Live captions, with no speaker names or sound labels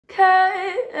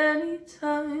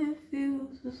Anytime it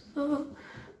feels as though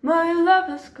my love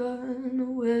has gone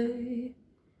away.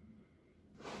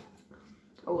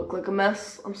 I look like a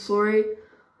mess, I'm sorry.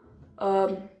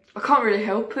 I can't really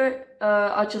help it.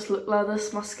 I just look like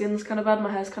this. My skin's kind of bad,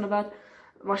 my hair's kind of bad,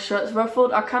 my shirt's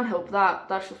ruffled. I can't help that.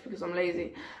 That's just because I'm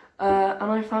lazy.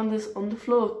 And I found this on the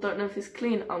floor. Don't know if it's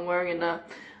clean. I'm wearing it now.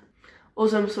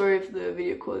 Also, I'm sorry if the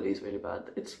video quality is really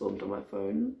bad. It's filmed on my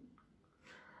phone.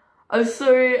 I'm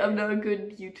sorry, I'm not a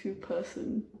good YouTube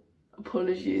person.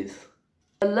 Apologies.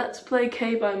 Let's play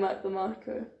K by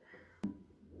Demarco.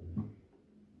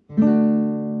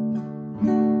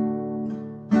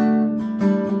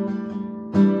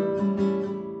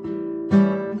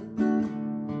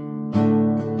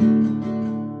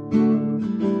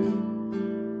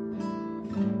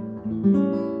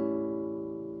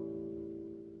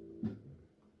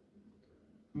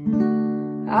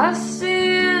 I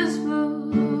see us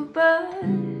move by,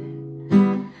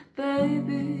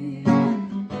 baby.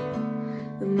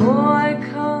 The more I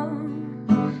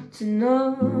come to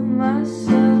know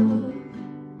myself,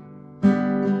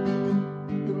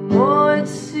 the more it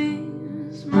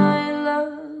seems my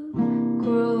love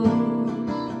grows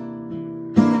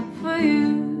for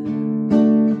you.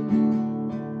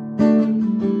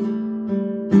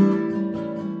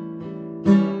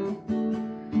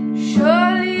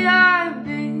 Surely I'd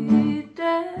be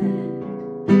dead,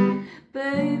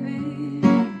 baby,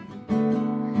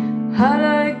 had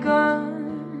I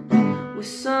gone with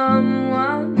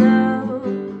someone else.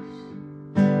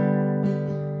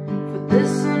 For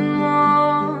this and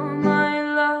more, my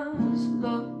love's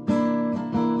lost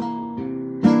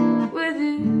with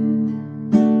you.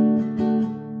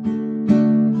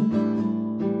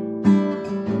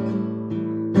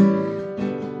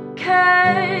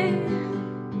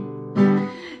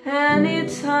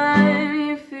 Anytime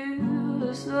you feel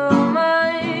as though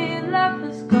my love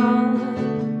has gone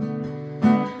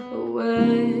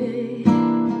away,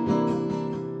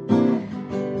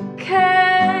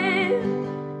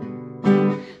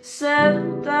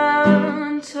 settle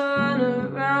down, turn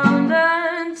around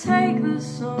and take the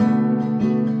song,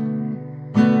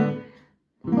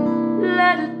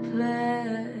 let it play.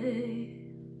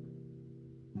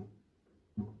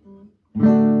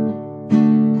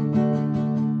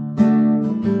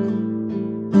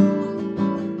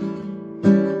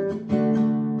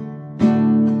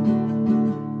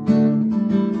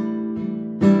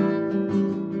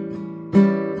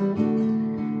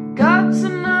 Got to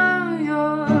know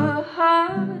your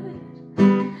heart,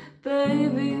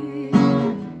 baby.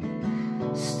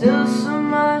 Still so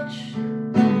much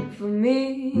for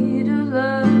me to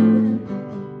learn,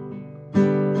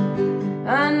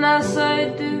 and as I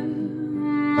do,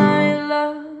 my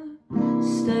love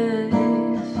stays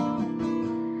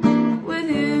with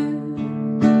you.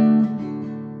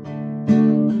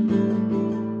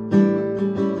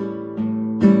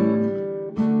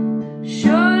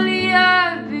 Surely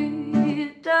I'd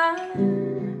be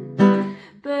done,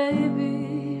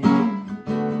 baby,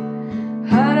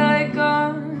 had I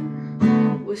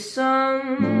gone with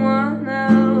someone